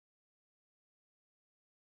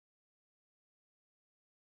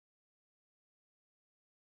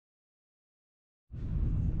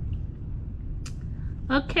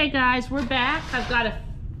Okay guys, we're back. I've got a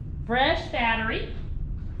fresh battery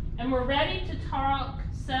and we're ready to talk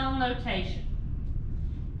cell notation.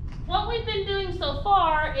 What we've been doing so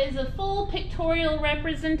far is a full pictorial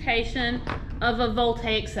representation of a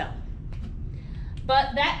voltaic cell. But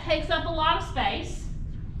that takes up a lot of space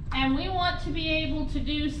and we want to be able to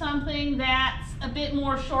do something that's a bit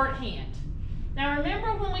more shorthand. Now remember,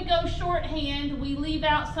 when we go shorthand, we leave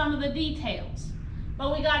out some of the details,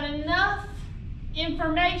 but we got enough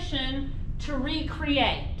information to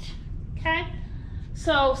recreate, okay?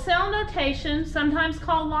 So cell notation, sometimes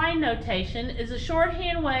called line notation, is a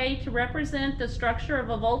shorthand way to represent the structure of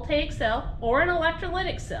a voltaic cell or an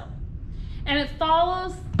electrolytic cell. And it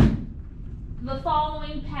follows the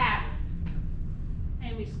following pattern.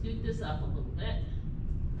 Let me scoot this up a little bit.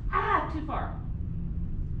 Too far.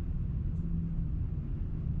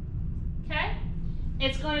 Okay?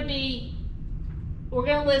 It's going to be, we're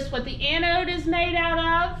going to list what the anode is made out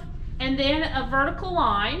of, and then a vertical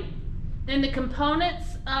line, then the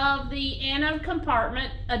components of the anode compartment,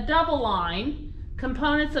 a double line,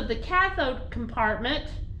 components of the cathode compartment,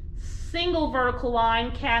 single vertical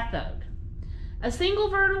line cathode. A single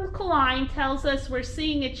vertical line tells us we're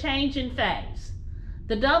seeing a change in phase.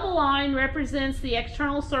 The double line represents the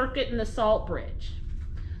external circuit and the salt bridge.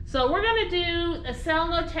 So we're going to do a cell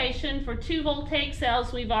notation for two voltaic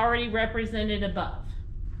cells we've already represented above.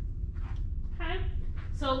 Okay,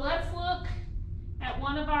 so let's look at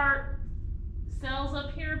one of our cells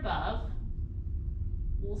up here above.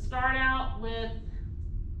 We'll start out with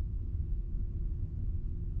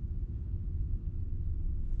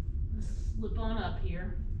let's slip on up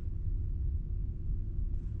here.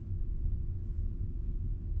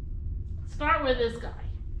 Start with this guy.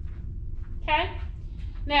 Okay?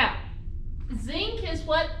 Now, zinc is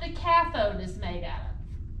what the cathode is made out of.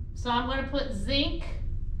 So I'm going to put zinc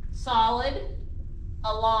solid,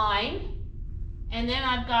 a line, and then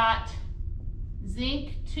I've got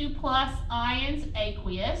zinc 2+ ions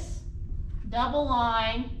aqueous, double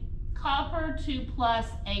line, copper 2+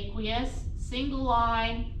 aqueous, single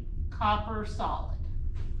line, copper solid.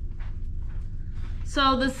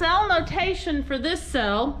 So the cell notation for this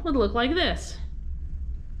cell would look like this.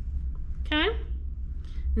 Okay?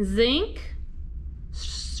 Zinc,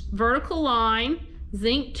 vertical line,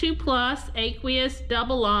 zinc 2+ aqueous,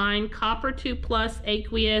 double line, copper 2+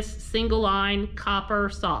 aqueous, single line, copper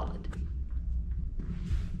solid.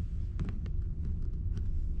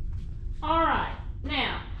 All right,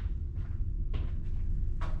 now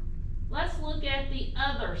let's look at the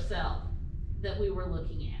other cell that we were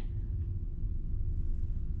looking at.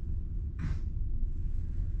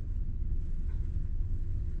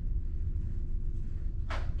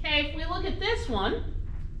 Okay, if we look at this one,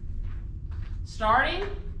 starting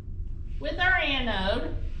with our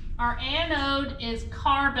anode is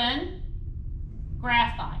carbon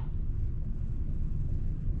graphite.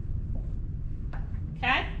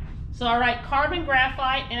 Okay, so I write carbon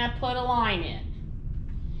graphite and I put a line in.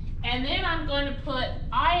 And then I'm going to put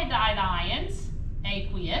iodide ions,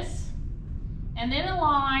 aqueous, and then a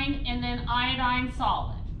line, and then iodine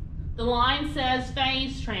solid. The line says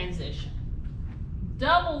phase transition.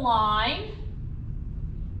 Double line,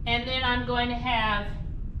 and then I'm going to have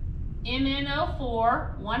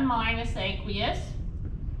MnO4, 1- aqueous,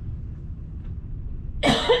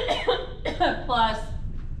 plus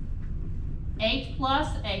H+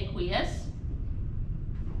 aqueous,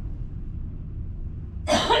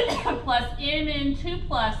 plus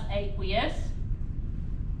Mn2+ aqueous,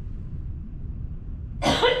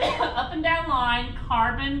 up and down line,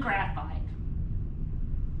 carbon graphite.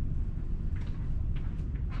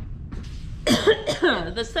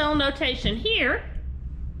 The cell notation here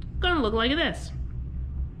is going to look like this.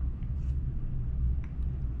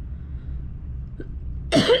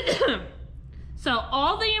 So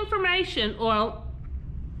all the information, well,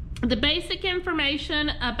 the basic information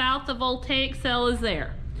about the voltaic cell is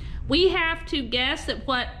there. We have to guess at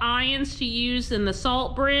what ions to use in the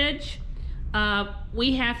salt bridge.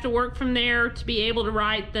 We have to work from there to be able to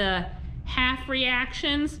write the half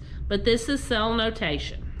reactions, but this is cell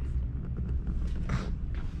notation.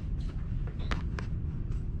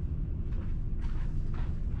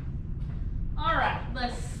 All right,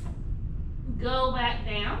 let's go back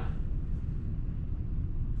down.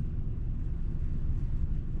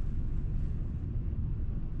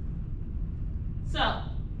 So,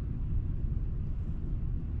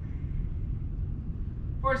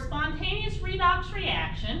 for a spontaneous redox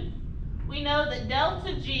reaction, we know that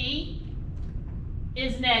delta G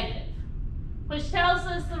is negative, which tells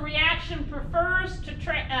us the reaction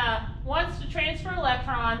wants to transfer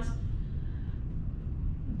electrons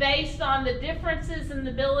based on the differences in the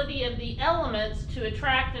ability of the elements to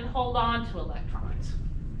attract and hold on to electrons.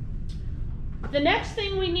 The next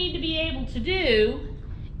thing we need to be able to do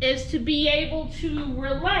is to be able to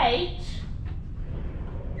relate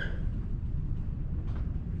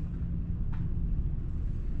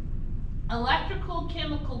electrical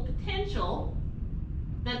chemical potential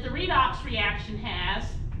that the redox reaction has,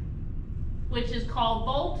 which is called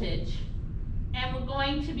voltage, and we're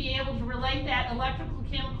going to be able to relate that electrical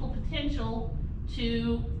chemical potential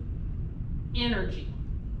to energy.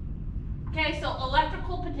 Okay, so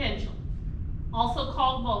electrical potential, also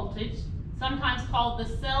called voltage, sometimes called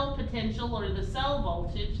the cell potential or the cell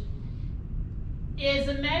voltage, is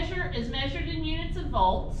measured in units of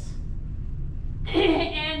volts,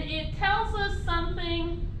 and it tells us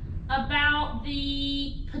something about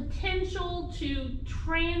the potential to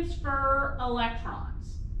transfer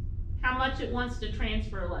electrons, how much it wants to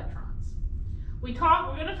transfer electrons. We're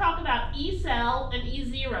going to talk about E cell and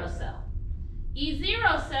E0 cell.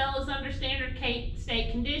 E0 cell is under standard state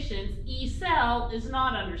conditions. E cell is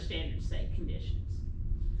not under standard state conditions.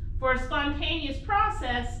 For a spontaneous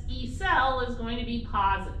process, E cell is going to be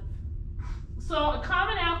positive. So a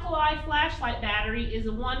common alkali flashlight battery is a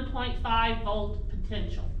 1.5 volt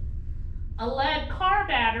potential. A lead car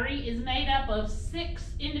battery is made up of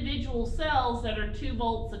 6 individual cells that are 2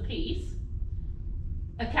 volts apiece.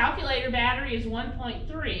 A calculator battery is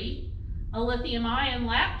 1.3. A lithium-ion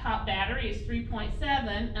laptop battery is 3.7.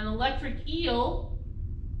 An electric eel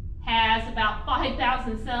has about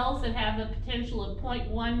 5,000 cells that have a potential of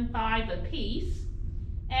 0.15 apiece.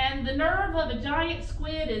 And the nerve of a giant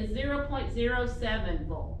squid is 0.07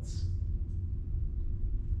 volts.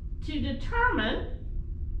 To determine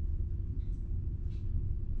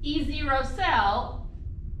E0 cell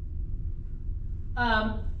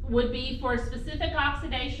would be for a specific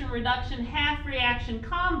oxidation reduction half reaction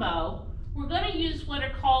combo, we're going to use what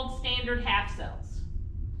are called standard half cells.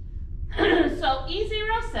 So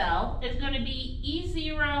E0 cell is going to be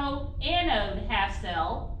E0 anode half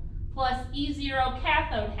cell plus E0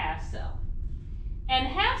 cathode half cell. And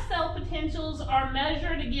half cell potentials are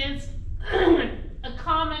measured against a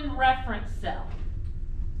common reference cell.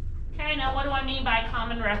 Okay, now what do I mean by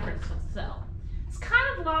common reference cell? It's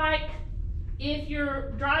kind of like if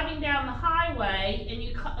you're driving down the highway and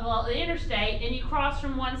the interstate, and you cross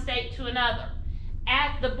from one state to another.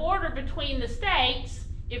 At the border between the states,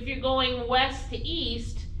 if you're going west to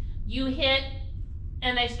east, you hit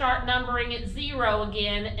and they start numbering at 0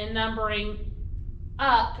 again and numbering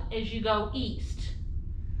up as you go east.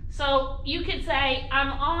 So you could say,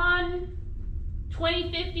 I'm on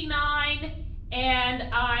 2059 and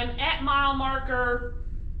I'm at mile marker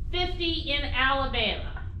 50 in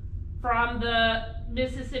Alabama from the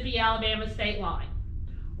Mississippi-Alabama state line.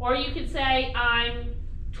 Or you could say, I'm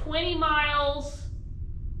 20 miles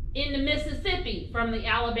into Mississippi from the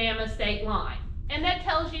Alabama state line. And that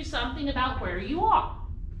tells you something about where you are.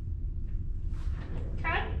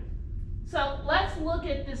 Okay? So let's look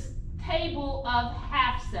at this table of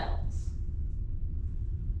half cells.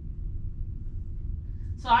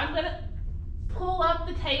 So I'm going to pull up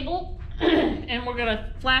the table and we're going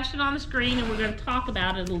to flash it on the screen and we're going to talk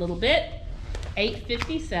about it a little bit.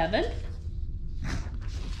 857.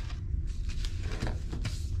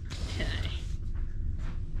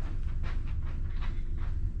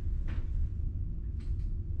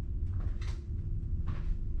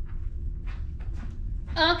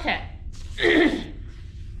 Okay. Let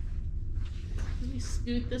me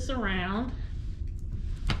scoot this around.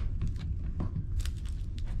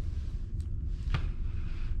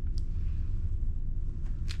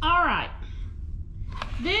 All right.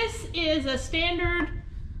 This is a standard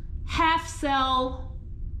half cell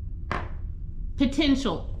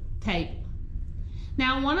potential table.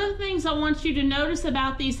 Now, one of the things I want you to notice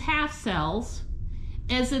about these half cells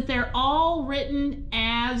is that they're all written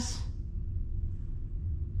as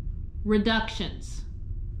reductions.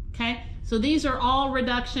 Okay? So these are all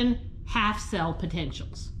reduction half cell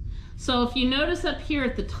potentials. So if you notice up here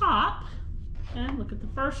at the top, okay, look at the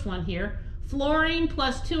first one here, fluorine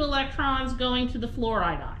plus 2 electrons going to the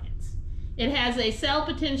fluoride ions. It has a cell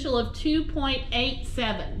potential of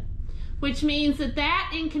 2.87, which means that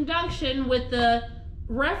that in conjunction with the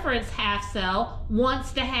reference half cell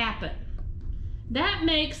wants to happen. That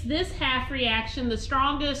makes this half reaction the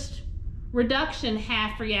strongest reduction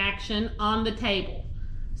half reaction on the table.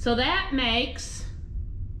 So that makes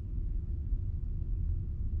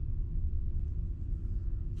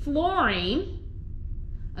fluorine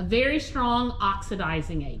a very strong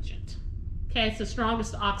oxidizing agent. Okay, it's the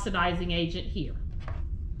strongest oxidizing agent here.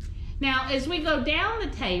 Now, as we go down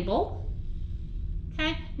the table,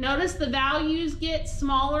 Okay, notice the values get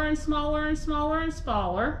smaller and smaller and smaller and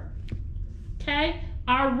smaller. Okay,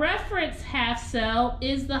 our reference half cell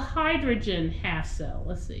is the hydrogen half cell.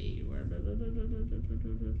 Let's see.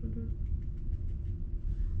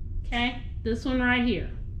 Okay, this one right here.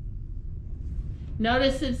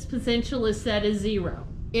 Notice its potential is set as 0.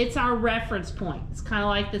 It's our reference point. It's kind of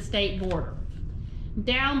like the state border.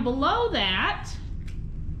 Down below that,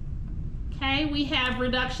 okay, we have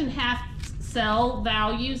reduction half cell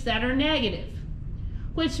values that are negative,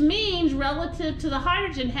 which means relative to the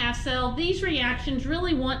hydrogen half cell, these reactions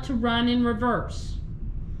really want to run in reverse.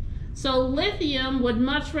 So lithium would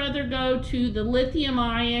much rather go to the lithium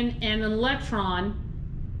ion and an electron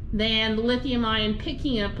than the lithium ion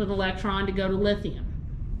picking up an electron to go to lithium.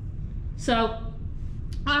 So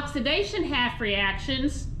oxidation half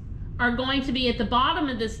reactions are going to be at the bottom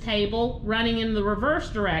of this table running in the reverse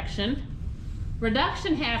direction.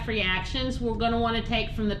 Reduction half reactions we're going to want to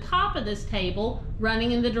take from the top of this table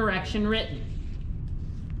running in the direction written.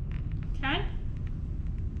 Okay?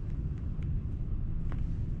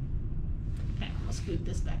 Okay, I'll scoot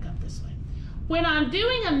this back up this way. When I'm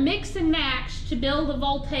doing a mix and match to build a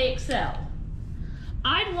voltaic cell,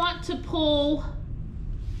 I'd want to pull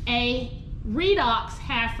a redox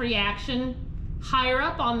half reaction higher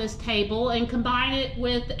up on this table and combine it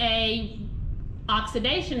with a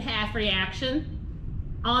oxidation half reaction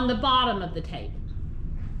on the bottom of the table.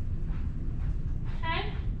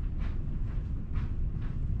 Okay?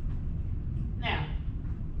 Now,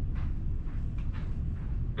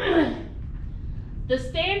 the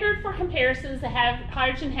standard for comparisons to have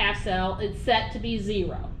hydrogen half cell is set to be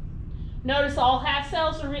 0. Notice all half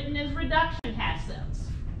cells are written as reduction half cells.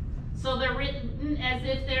 So they're written as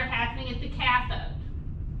if they're happening at the cathode.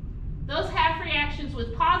 Those half reactions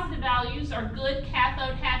with positive values are good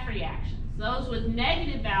cathode half reactions. Those with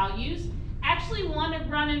negative values actually want to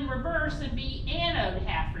run in reverse and be anode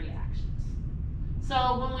half reactions.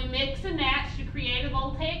 So when we mix and match to create a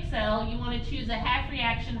voltaic cell, you want to choose a half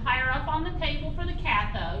reaction higher up on the table for the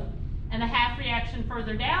cathode and a half reaction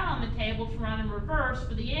further down on the table to run in reverse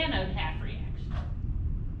for the anode half reaction.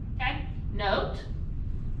 Okay? Note,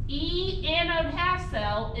 E anode half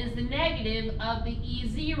cell is the negative of the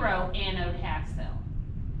E0 anode half cell.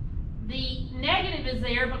 The negative is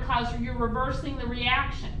there because you're reversing the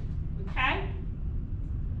reaction. Okay?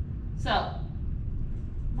 So,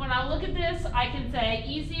 when I look at this, I can say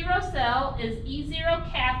E0 cell is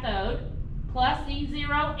E0 cathode plus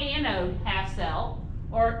E0 anode half cell,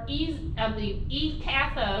 or E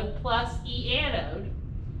cathode plus E anode,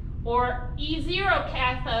 or E0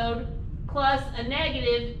 cathode plus a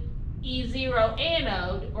negative E0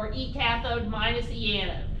 anode, or E cathode minus E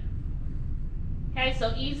anode. Okay, so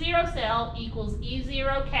E0 cell equals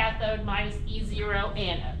E0 cathode minus E0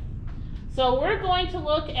 anode. So we're going to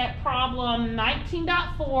look at problem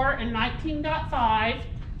 19.4 and 19.5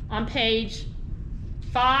 on page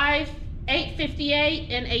 858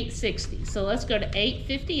 and 860. So let's go to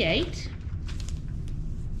 858.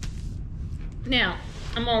 Now,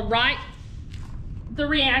 I'm going to write the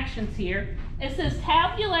reactions here. It says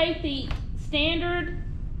calculate the standard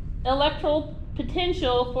electrical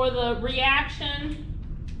potential for the reaction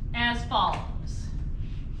as follows.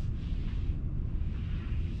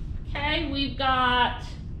 Okay, we've got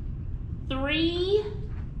 3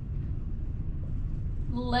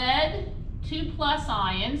 lead 2+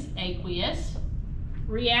 ions, aqueous,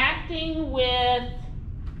 reacting with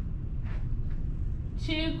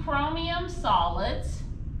 2 chromium solids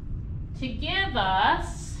to give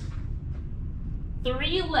us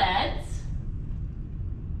 3 leads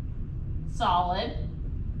solid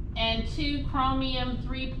and 2 chromium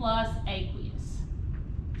 3+ aqueous.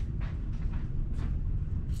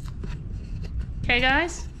 Okay,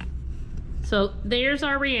 guys? So there's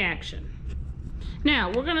our reaction.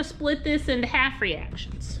 Now, we're going to split this into half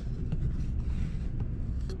reactions.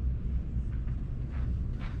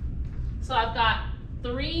 So I've got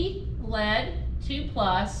 3 lead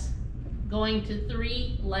 2+ going to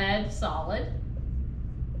 3 lead solid.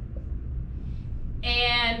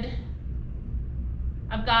 And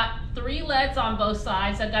I've got 3 leads on both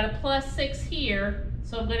sides. I've got a +6 here,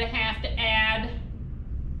 so I'm going to have to add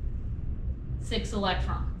 6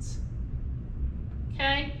 electrons.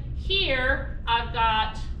 Okay, here I've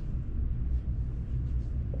got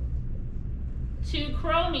 2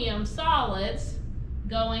 chromium solids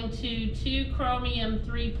going to 2 chromium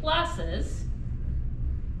 3+,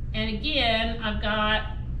 and again I've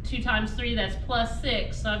got 2 times 3, that's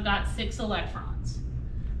 +6, so I've got 6 electrons.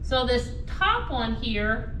 So this top one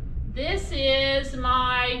here, this is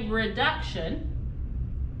my reduction.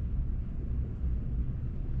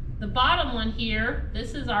 the bottom one here,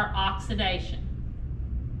 this is our oxidation.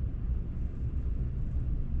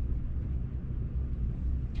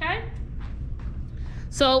 Okay?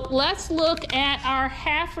 So let's look at our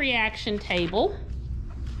half reaction table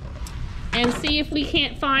and see if we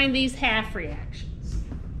can't find these half reactions.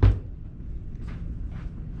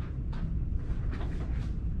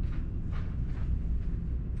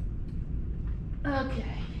 Okay.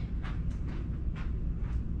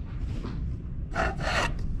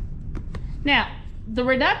 Now, the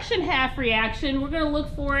reduction half reaction, we're going to look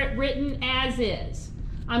for it written as is.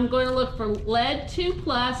 I'm going to look for lead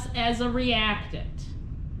 2+ as a reactant.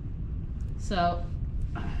 So,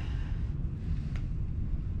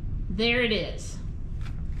 there it is.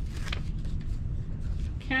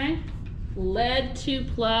 Okay, lead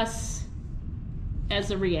 2+ as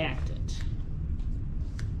a reactant.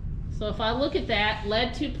 So if I look at that,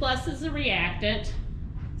 lead 2+ is a reactant.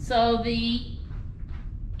 So the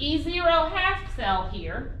E0 half cell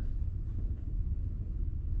here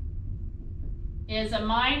is a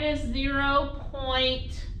minus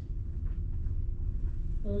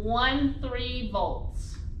 0.13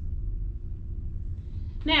 volts.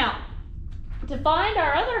 Now, to find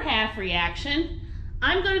our other half reaction,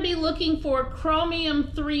 I'm going to be looking for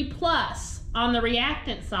chromium 3+ on the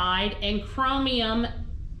reactant side and chromium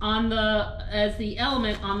on as the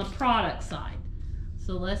element on the product side.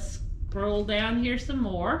 So let's scroll down here some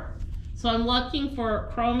more. So I'm looking for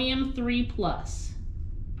chromium 3+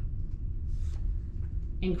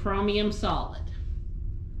 and chromium solid.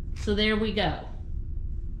 So there we go.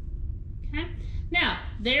 Okay. Now,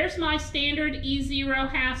 there's my standard E0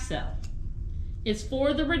 half cell. It's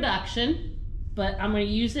for the reduction, but I'm going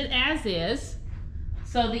to use it as is.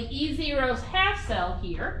 So the E0's half cell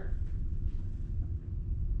here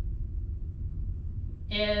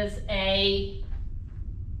is a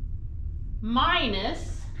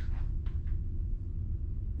minus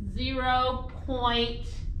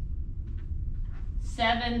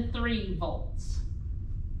 0.73 volts.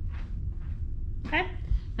 Okay,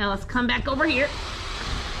 now let's come back over here.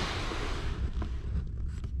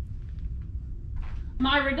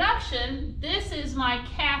 My reduction, this is my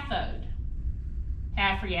cathode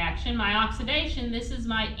half reaction. My oxidation, this is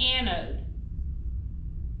my anode.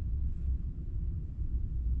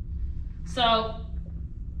 So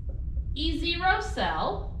E0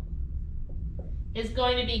 cell is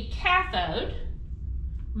going to be cathode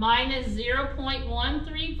minus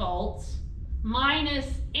 0.13 volts minus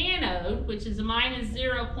anode, which is minus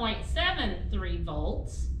 0.73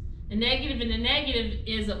 volts. A negative and a negative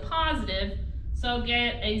is a positive, so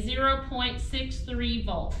get a 0.63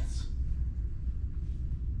 volts.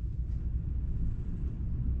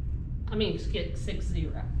 I mean, get 60.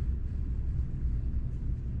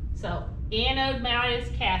 So anode minus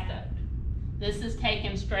cathode. This is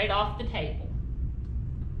taken straight off the table.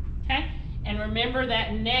 Okay? And remember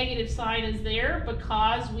that negative sign is there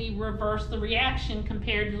because we reversed the reaction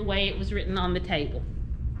compared to the way it was written on the table.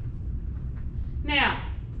 Now,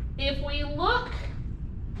 if we look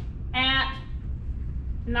at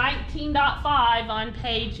 19.5 on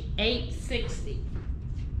page 860.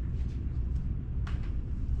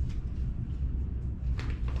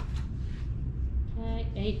 Okay,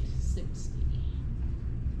 860.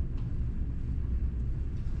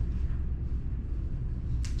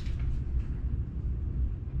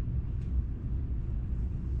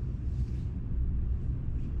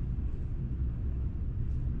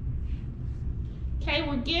 Okay,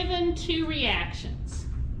 we're given two reactions.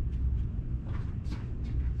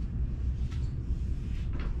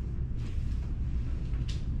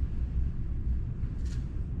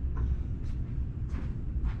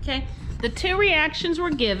 Okay, the two reactions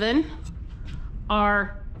we're given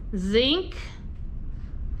are zinc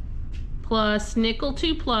plus nickel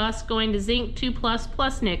 2+ going to zinc 2+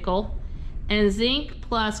 plus nickel, and zinc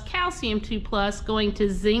plus calcium 2+ going to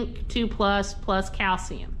zinc 2+ plus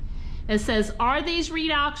calcium. It says, are these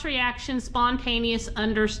redox reactions spontaneous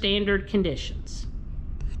under standard conditions?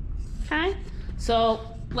 Okay, so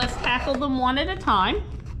let's tackle them one at a time.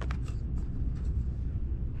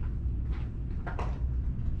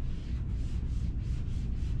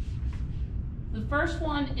 The first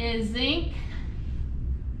one is zinc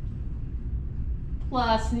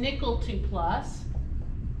plus nickel 2+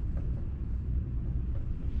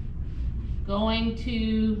 going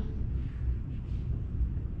to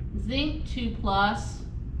zinc 2+ plus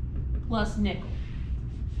nickel.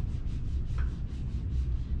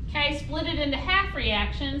 Okay, split it into half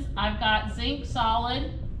reactions. I've got zinc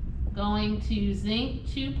solid going to zinc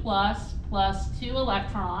 2+ plus 2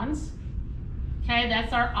 electrons. Okay,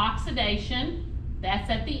 that's our oxidation. That's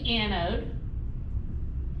at the anode.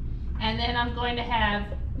 And then I'm going to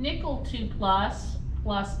have nickel 2 plus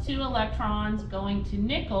 2 electrons going to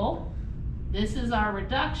nickel. This is our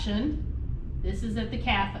reduction. This is at the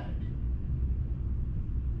cathode.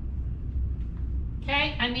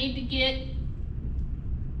 Okay, I need to get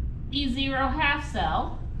E0 half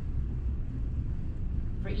cell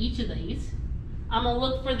for each of these. I'm going to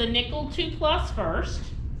look for the nickel 2 plus first.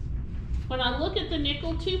 When I look at the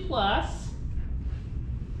nickel 2 plus,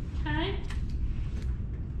 okay,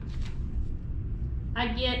 I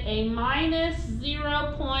get a minus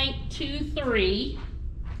 0.23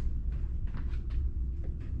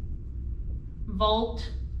 volt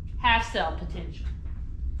half cell potential.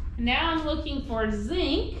 Now I'm looking for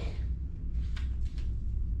zinc.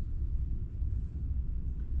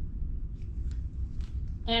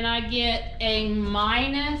 And I get a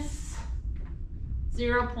minus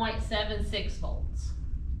 0.76 volts.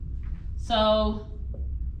 So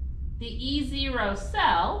the E0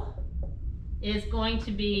 cell is going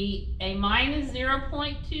to be a minus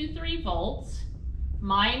 0.23 volts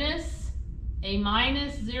minus a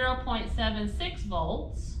minus 0.76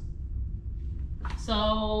 volts.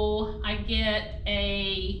 So I get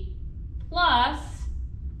a plus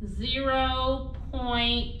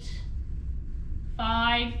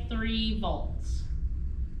 0.53 volts.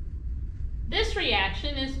 This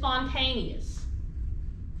reaction is spontaneous.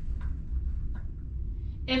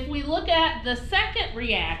 If we look at the second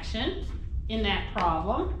reaction in that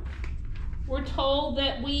problem, we're told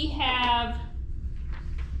that we have,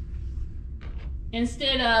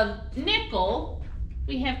 instead of nickel,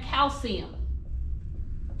 we have calcium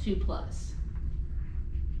 2 plus.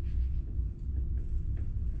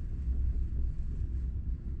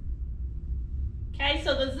 Okay,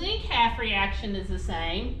 so the zinc half reaction is the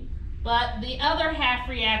same, but the other half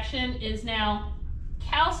reaction is now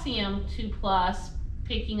calcium 2 plus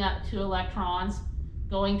picking up 2 electrons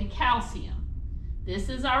going to calcium. This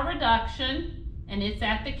is our reduction, and it's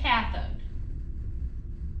at the cathode.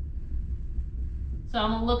 So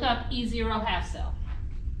I'm going to look up E0 half cell.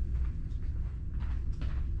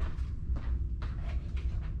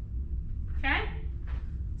 Okay?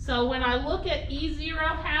 So when I look at E0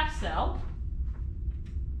 half cell,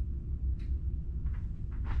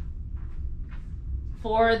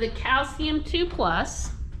 for the calcium 2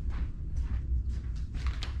 plus,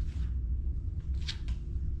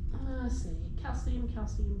 let's see, calcium.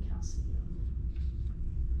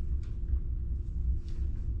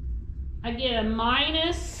 I get a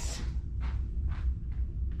minus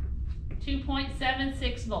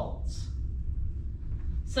 2.76 volts.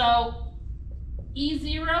 So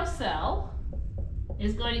E0 cell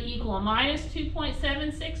is going to equal a minus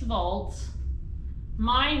 2.76 volts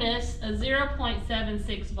minus a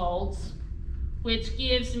 0.76 volts, which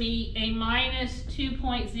gives me a minus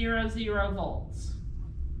 2.00 volts.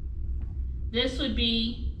 This would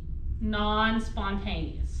be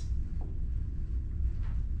non-spontaneous.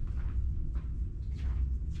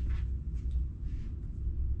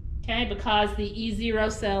 Okay, because the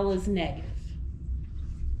E0 cell is negative.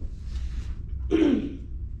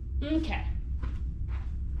 Okay.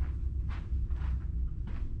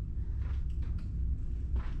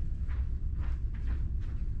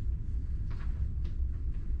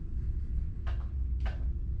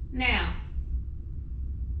 Now,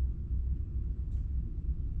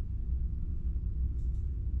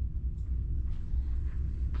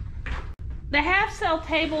 the half cell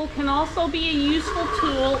table can also be a useful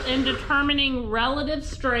tool in determining relative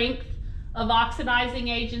strength of oxidizing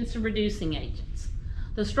agents and reducing agents.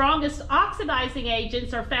 The strongest oxidizing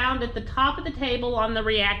agents are found at the top of the table on the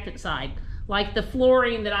reactant side, like the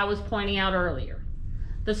fluorine that I was pointing out earlier.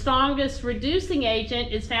 The strongest reducing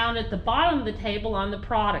agent is found at the bottom of the table on the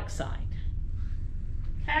product side.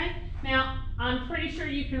 Okay, now I'm pretty sure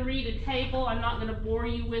you can read a table. I'm not going to bore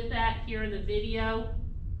you with that here in the video.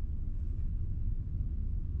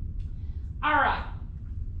 All right.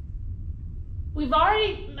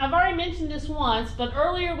 I've already mentioned this once, but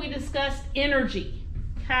earlier we discussed energy,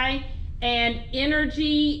 okay? And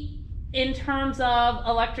energy in terms of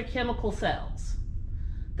electrochemical cells.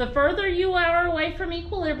 The further you are away from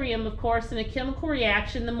equilibrium, of course, in a chemical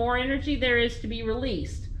reaction, the more energy there is to be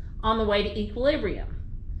released on the way to equilibrium.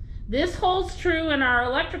 This holds true in our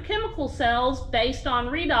electrochemical cells based on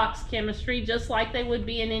redox chemistry, just like they would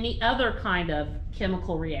be in any other kind of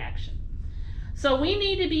chemical reaction. So we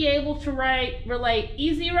need to be able to relate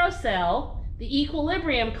E0 cell, the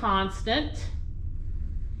equilibrium constant,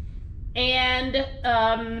 and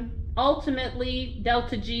ultimately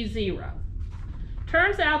delta G0.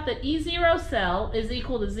 Turns out that E0 cell is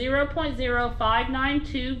equal to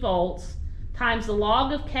 0.0592 volts times the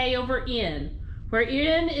log of K over N, where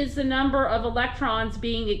N is the number of electrons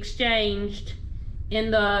being exchanged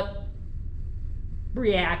in the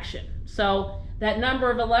reaction. So that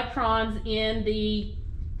number of electrons in the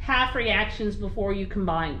half reactions before you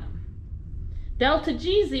combine them. Delta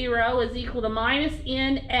G0 is equal to minus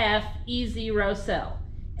NF E0 cell.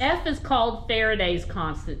 F is called Faraday's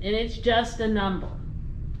constant, and it's just a number.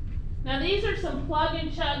 Now these are some plug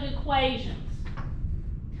and chug equations,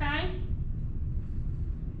 okay?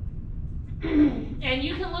 And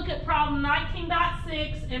you can look at problem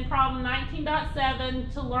 19.6 and problem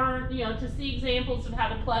 19.7 to learn, to see examples of how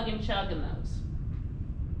to plug and chug in those.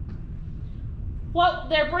 What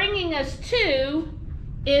they're bringing us to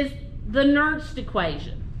is the Nernst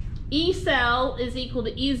equation. E cell is equal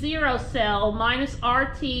to E0 cell minus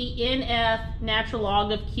RT NF natural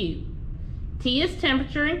log of Q. T is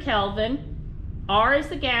temperature in Kelvin. R is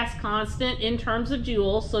the gas constant in terms of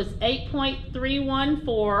joules, so it's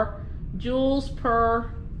 8.314 joules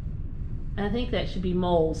per, I think that should be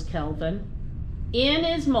moles Kelvin. N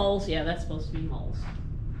is moles, yeah, that's supposed to be moles.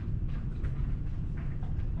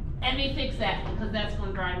 Let me fix that because that's going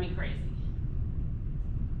to drive me crazy.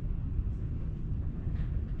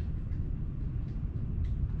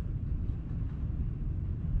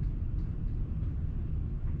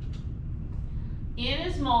 N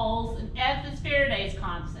is moles and F is Faraday's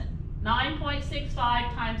constant. 9.65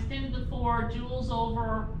 times 10 to the 4 joules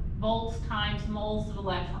over volts times moles of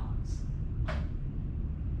electrons.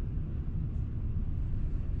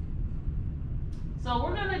 So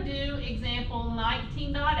we're going to do example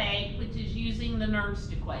 19.8, which is using the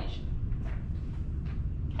Nernst equation.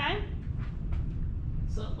 Okay?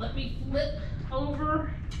 So let me flip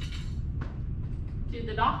over to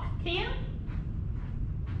the doc cam.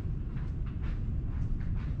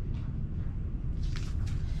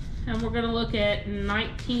 And we're going to look at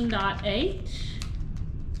 19.8.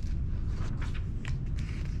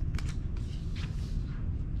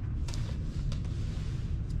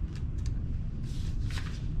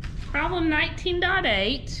 Problem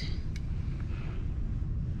 19.8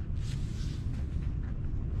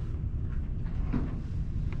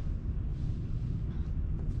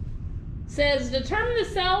 says determine the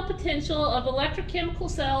cell potential of electrochemical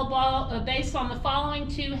cell based on the following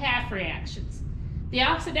two half reactions. The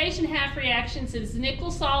oxidation half reactions is nickel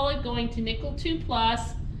solid going to nickel 2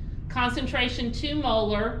 plus, concentration 2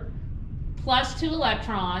 molar, plus 2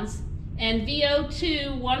 electrons, and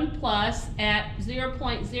VO2 1 plus at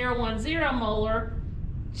 0.010 molar,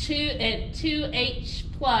 2H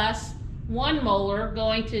plus 1 molar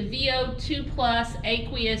going to VO2 plus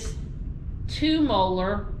aqueous 2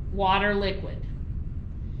 molar water liquid.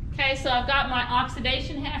 Okay, so I've got my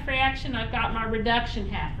oxidation half reaction, I've got my reduction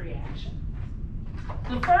half reaction.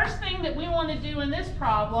 The first thing that we want to do in this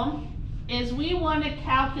problem is we want to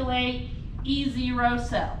calculate E0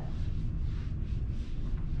 cell.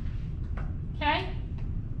 Okay?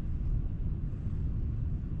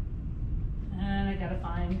 And I gotta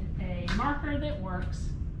find a marker that works.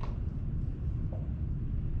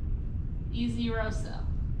 E0 cell.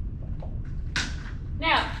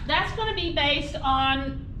 Now, that's going to be based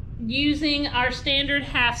on using our standard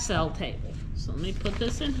half cell table. So let me put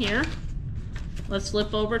this in here. Let's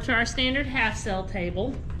flip over to our standard half cell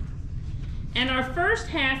table. And our first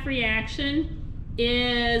half reaction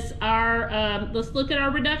is our, let's look at our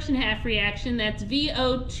reduction half reaction. That's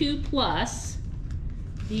VO2 plus.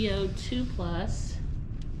 VO2 plus.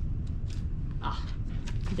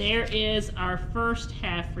 There is our first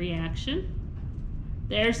half reaction.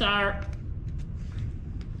 There's our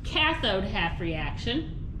cathode half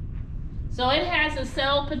reaction. So it has a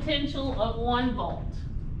cell potential of 1 volt.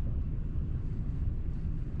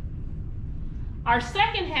 Our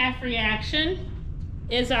second half reaction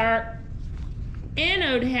is our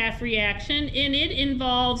anode half reaction, and it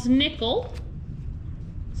involves nickel.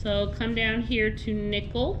 So come down here to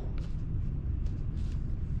nickel.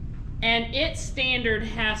 And its standard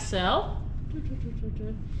half cell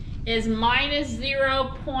is minus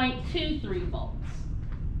 0.23 volts.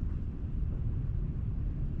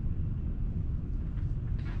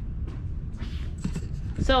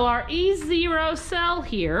 So our E0 cell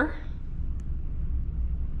here,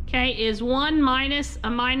 okay, is 1 minus a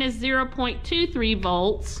minus 0.23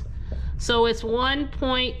 volts. So it's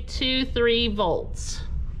 1.23 volts.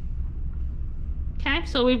 Okay,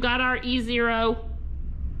 so we've got our E0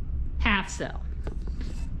 half cell.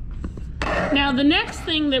 Now the next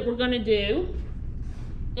thing that we're going to do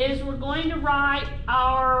is we're going to write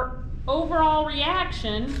our overall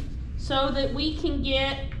reaction so that we can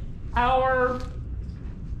get our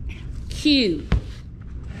Q.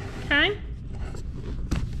 Okay?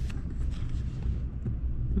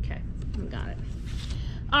 Okay, we got it.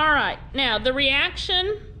 All right, now the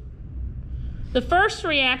reaction, the first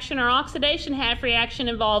reaction or oxidation half reaction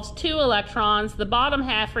involves 2 electrons. The bottom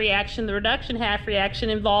half reaction, the reduction half reaction,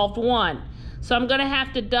 involved 1. So I'm going to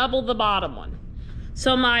have to double the bottom one.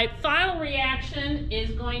 So my final reaction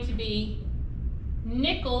is going to be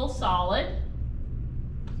nickel solid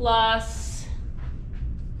plus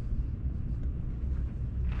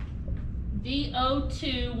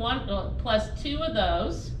VO2 plus 2 of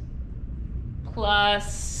those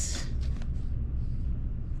plus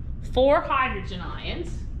 4 hydrogen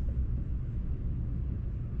ions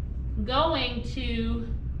going to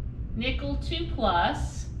nickel 2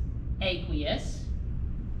 plus aqueous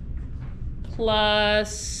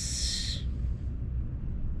plus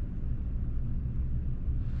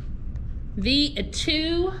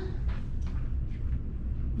VO2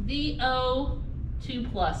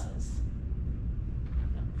 pluses.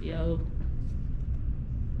 VO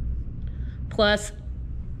plus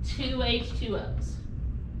 2 H2Os.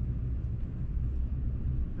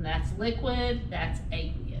 And that's liquid, that's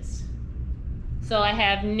aqueous. So I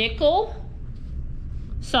have nickel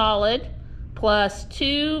solid plus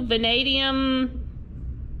 2 vanadium,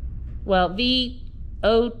 well,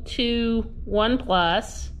 VO2 1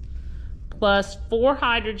 plus 4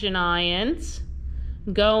 hydrogen ions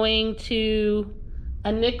going to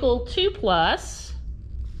a nickel 2 plus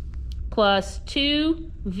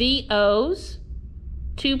 2 VOs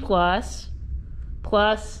 2 plus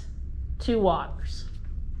 2 waters.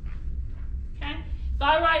 Okay? If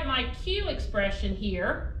I write my Q expression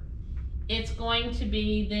here, it's going to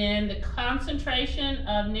be then the concentration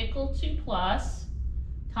of nickel 2 plus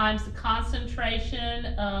times the concentration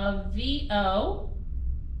of VO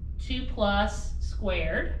 2 plus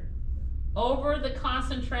squared over the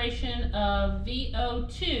concentration of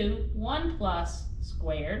VO2 1 plus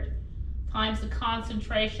squared times the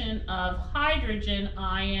concentration of hydrogen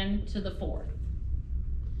ion to the 4th.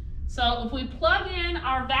 So if we plug in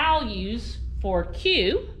our values for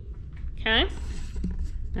Q, okay,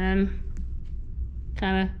 and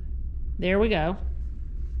kind of, there we go,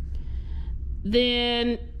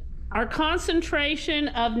 then our concentration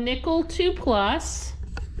of nickel 2 plus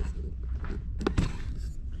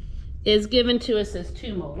is given to us as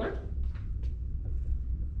 2 molar.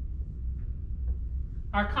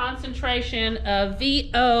 Our concentration of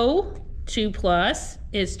VO2 plus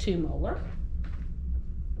is 2 molar.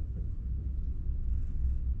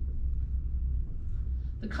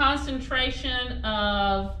 The concentration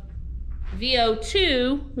of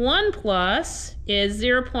VO2 1 plus is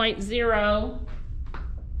 0.0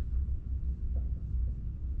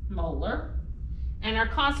 molar. And our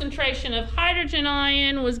concentration of hydrogen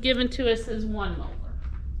ion was given to us as 1 molar.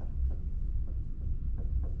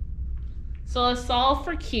 So let's solve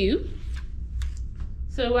for Q.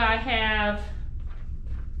 So I have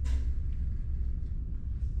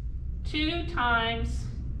 2 times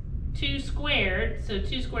 2 squared, so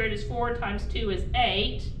 2 squared is 4 times 2 is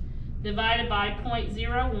 8, divided by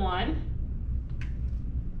 0.01.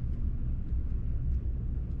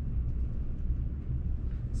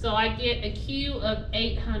 So I get a Q of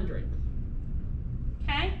 800.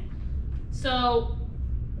 Okay? So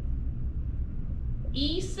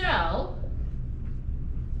E cell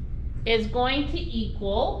is going to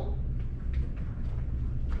equal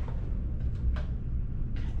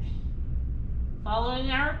following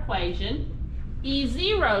our equation,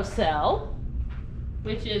 E0 cell,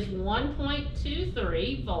 which is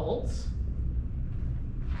 1.23 volts,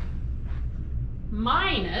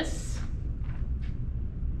 minus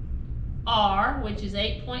R, which is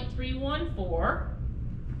 8.314,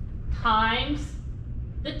 times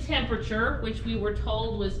the temperature, which we were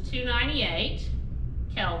told was 298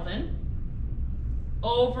 Kelvin,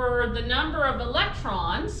 over the number of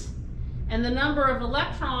electrons, and the number of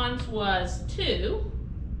electrons was 2,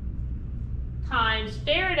 times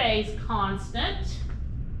Faraday's constant,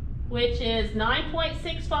 which is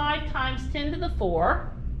 9.65 times 10 to the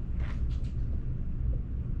 4,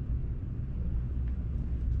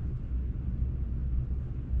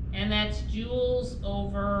 and that's joules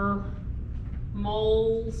over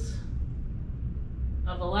moles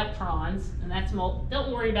of electrons, and that's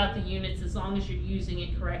don't worry about the units, as long as you're using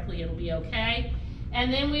it correctly, it'll be okay.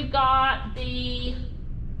 And then we've got the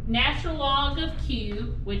natural log of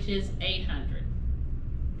Q, which is 800.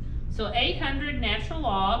 So 800 natural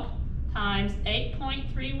log times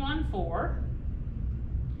 8.314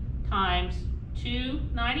 times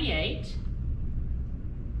 298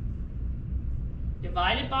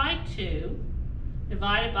 divided by 2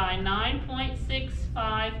 divided by 9.65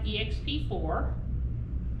 EXP4.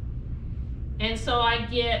 And so I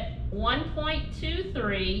get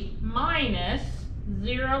 1.23 minus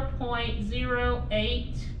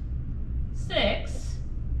 0.086.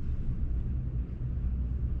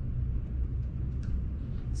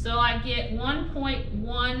 So I get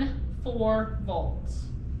 1.14 volts.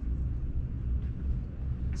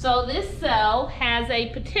 So this cell has a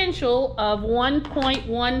potential of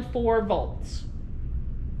 1.14 volts.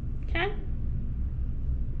 Okay?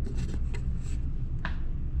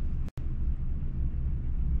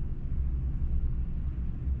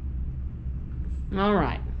 All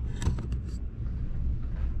right.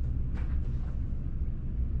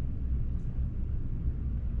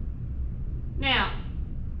 Now,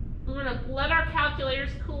 we're going to let our calculators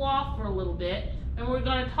cool off for a little bit, and we're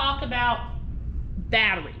going to talk about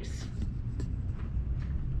batteries.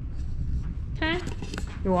 Okay?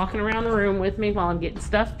 You're walking around the room with me while I'm getting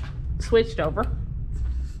stuff switched over.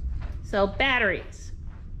 So, batteries.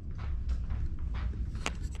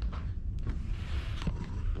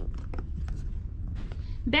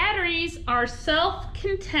 Batteries are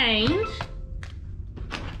self-contained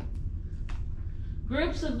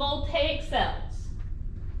groups of voltaic cells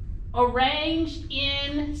arranged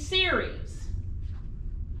in series.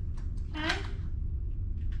 Okay?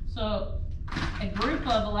 So a group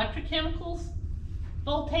of electrochemicals,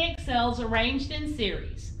 voltaic cells arranged in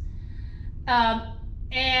series.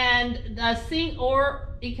 Or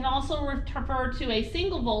it can also refer to a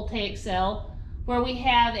single voltaic cell where we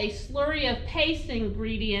have a slurry of paste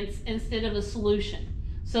ingredients instead of a solution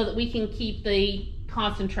so that we can keep the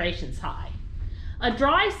concentrations high. A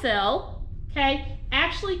dry cell, okay,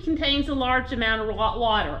 actually contains a large amount of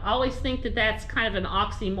water. I always think that that's kind of an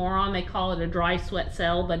oxymoron. They call it a dry sweat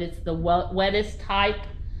cell, but it's the wettest type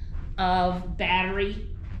of battery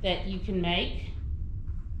that you can make.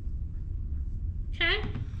 Okay?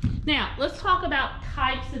 Now, let's talk about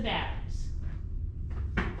types of batteries.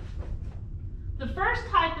 The first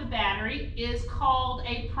type of battery is called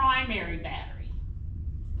a primary battery.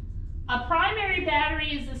 A primary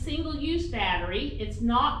battery is a single-use battery. It's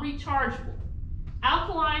not rechargeable.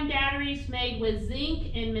 Alkaline batteries made with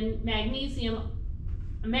zinc and manganese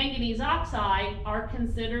oxide are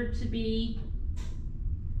considered to be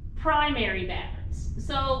primary batteries.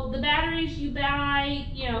 So the batteries you buy,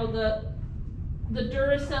 you know, the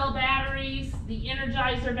Duracell batteries, the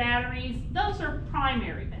Energizer batteries, those are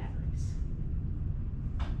primary batteries.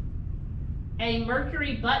 A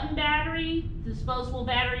mercury button battery, disposable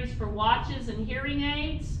batteries for watches and hearing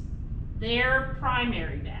aids, they're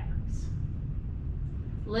primary batteries.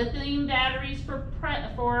 Lithium batteries for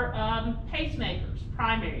pacemakers,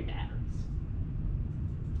 primary batteries.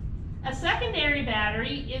 A secondary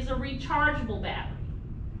battery is a rechargeable battery,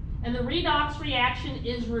 and the redox reaction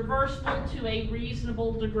is reversible to a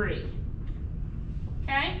reasonable degree.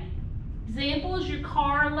 Okay? Example is your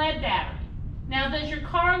car lead battery. Now, does your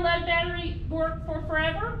car lead battery work for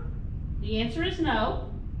forever? The answer is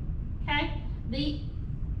no. Okay? The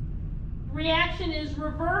reaction is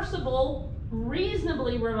reversible,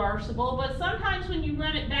 reasonably reversible, but sometimes when you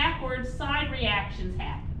run it backwards, side reactions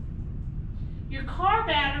happen. Your car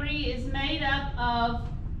battery is made up of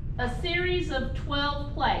a series of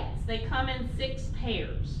 12 plates. They come in 6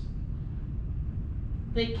 pairs.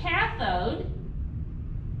 The cathode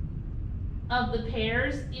of the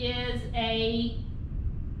pairs is a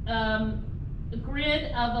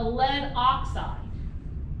grid of a lead oxide.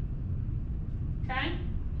 Okay?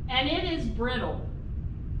 And it is brittle.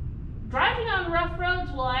 Driving on rough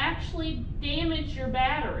roads will actually damage your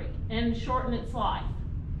battery and shorten its life.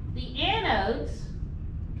 The anodes,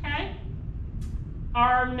 okay,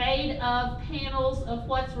 are made of panels of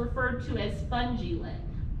what's referred to as spongy lead.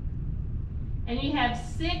 And you have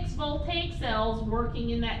 6 voltaic cells working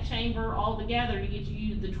in that chamber all together to get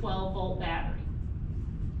you the 12-volt battery.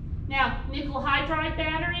 Now, nickel hydride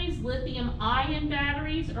batteries, lithium ion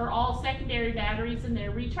batteries are all secondary batteries and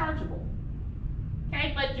they're rechargeable.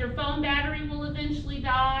 Okay, but your phone battery will eventually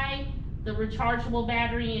die, the rechargeable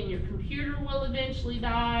battery in your computer will eventually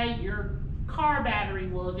die, your car battery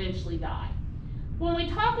will eventually die. When we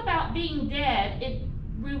talk about being dead,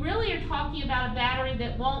 we really are talking about a battery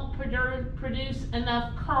that won't produce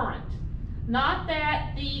enough current. Not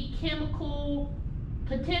that the chemical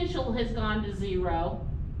potential has gone to zero,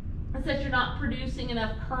 it's that you're not producing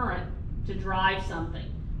enough current to drive something.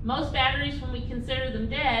 Most batteries, when we consider them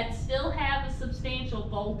dead, still have a substantial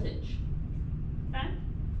voltage. Okay?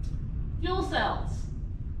 Fuel cells,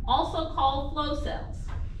 also called flow cells.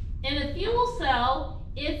 In a fuel cell,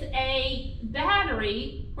 it's a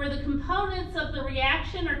battery where the components of the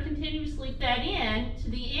reaction are continuously fed in to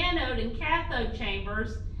the anode and cathode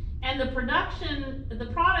chambers, and the products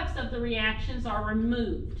of the reactions are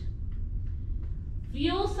removed.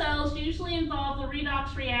 Fuel cells usually involve the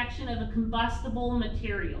redox reaction of a combustible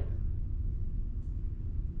material.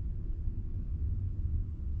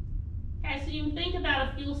 Okay, so you can think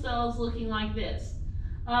about a fuel cell as looking like this.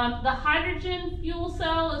 The hydrogen fuel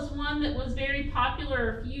cell is one that was very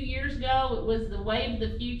popular a few years ago. It was the wave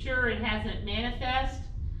of the future. It hasn't manifested.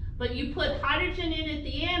 But you put hydrogen in at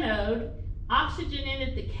the anode, oxygen in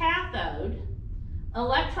at the cathode,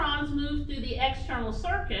 electrons move through the external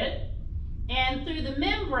circuit, and through the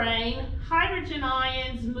membrane, hydrogen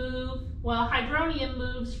ions move, well, hydronium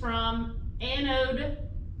moves from anode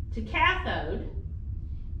to cathode.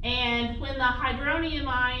 And when the hydronium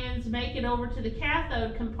ions make it over to the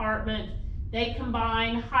cathode compartment, they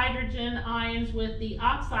combine hydrogen ions with the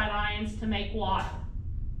oxide ions to make water.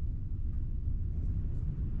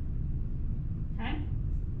 Okay?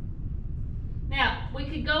 Now, we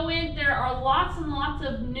could go in, there are lots and lots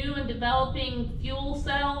of new and developing fuel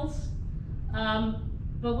cells,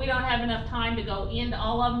 but we don't have enough time to go into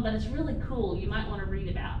all of them, but it's really cool. You might want to read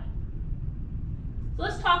about it. So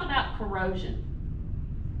let's talk about corrosion.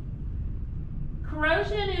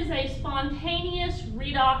 Corrosion is a spontaneous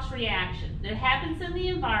redox reaction that happens in the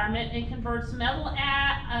environment and converts metal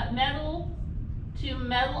to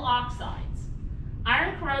metal oxides.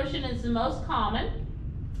 Iron corrosion is the most common.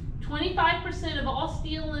 25% of all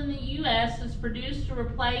steel in the U.S. is produced to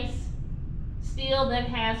replace steel that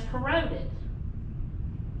has corroded.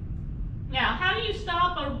 Now, how do you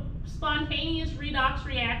stop a spontaneous redox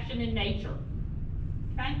reaction in nature?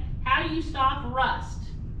 Okay? How do you stop rust?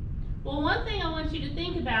 Well, one thing I want you to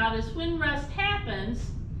think about is when rust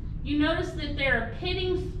happens, you notice that there are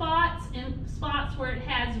pitting spots and spots where it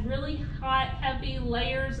has really hot, heavy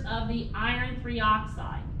layers of the iron 3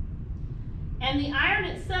 oxide. And the iron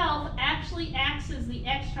itself actually acts as the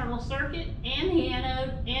external circuit and the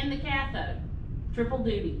anode and the cathode. Triple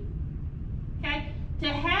duty. Okay? To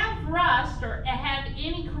have rust or have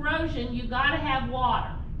any corrosion, you've got to have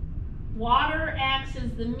water. Water acts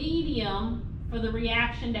as the medium for the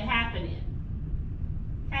reaction to happen in.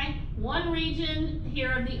 Okay? One region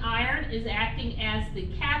here of the iron is acting as the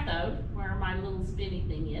cathode, where my little spinny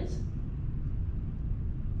thing is.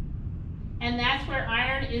 And that's where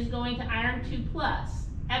iron is going to iron 2+.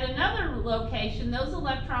 At another location, those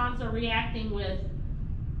electrons are reacting with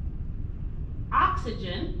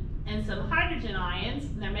oxygen and some hydrogen ions,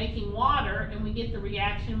 and they're making water, and we get the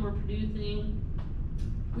reaction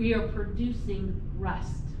we are producing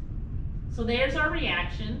rust. So there's our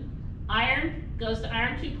reaction. Iron goes to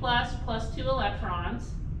iron 2+ plus 2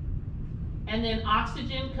 electrons, and then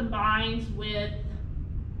oxygen combines with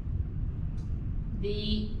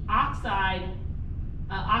the oxide.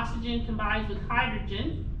 Oxygen combines with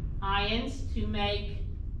hydrogen ions to make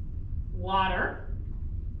water,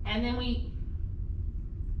 and then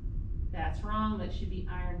that's wrong, that should be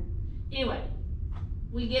iron. Anyway,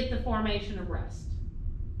 we get the formation of rust.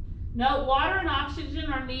 Note, water and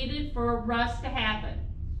oxygen are needed for rust to happen.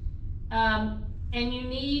 And you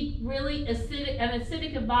need really an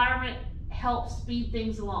acidic environment helps speed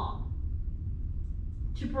things along.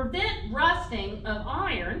 To prevent rusting of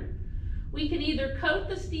iron, we can either coat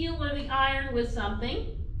the steel or the iron with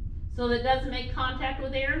something so that it doesn't make contact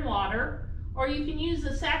with air and water, or you can use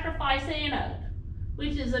a sacrifice anode,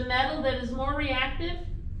 which is a metal that is more reactive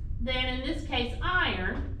than, in this case,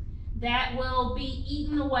 iron, that will be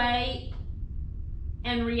eaten away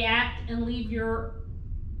and react and leave your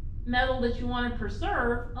metal that you want to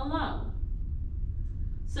preserve alone.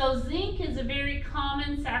 So zinc is a very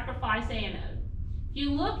common sacrifice anode. If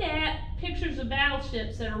you look at pictures of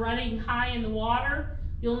battleships that are running high in the water,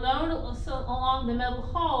 you'll notice along the metal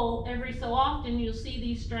hull, every so often you'll see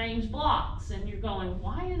these strange blocks, and you're going,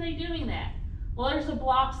 why are they doing that? Well, there's the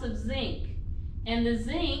blocks of zinc, and the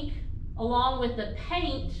zinc, along with the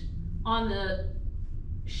paint on the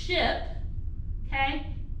ship,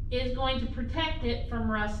 okay, is going to protect it from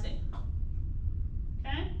rusting.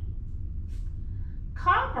 Okay?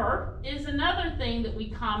 Copper is another thing that we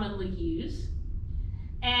commonly use,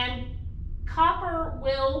 and copper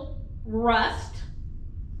will rust,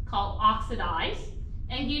 called oxidize,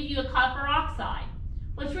 and give you a copper oxide.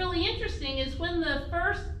 What's really interesting is when the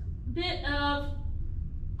first bit of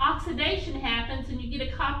oxidation happens and you get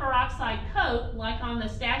a copper oxide coat, like on the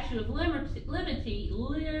Statue of Liberty,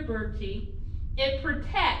 it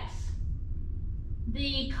protects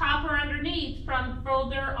the copper underneath from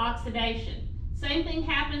further oxidation. Same thing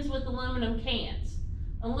happens with aluminum cans.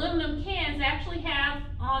 Aluminum cans actually have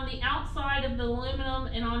on the outside of the aluminum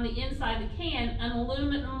and on the inside of the can an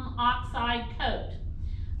aluminum oxide coat.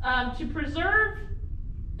 To preserve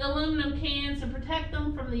aluminum cans to protect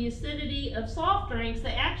them from the acidity of soft drinks,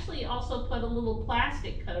 they actually also put a little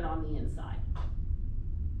plastic coat on the inside.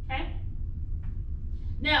 Okay?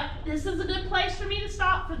 Now, this is a good place for me to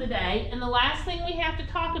stop for the day, and the last thing we have to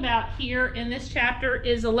talk about here in this chapter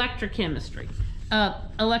is electrochemistry.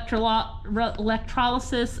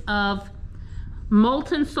 Electrolysis of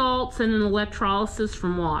molten salts and an electrolysis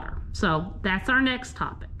from water. So that's our next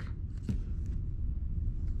topic.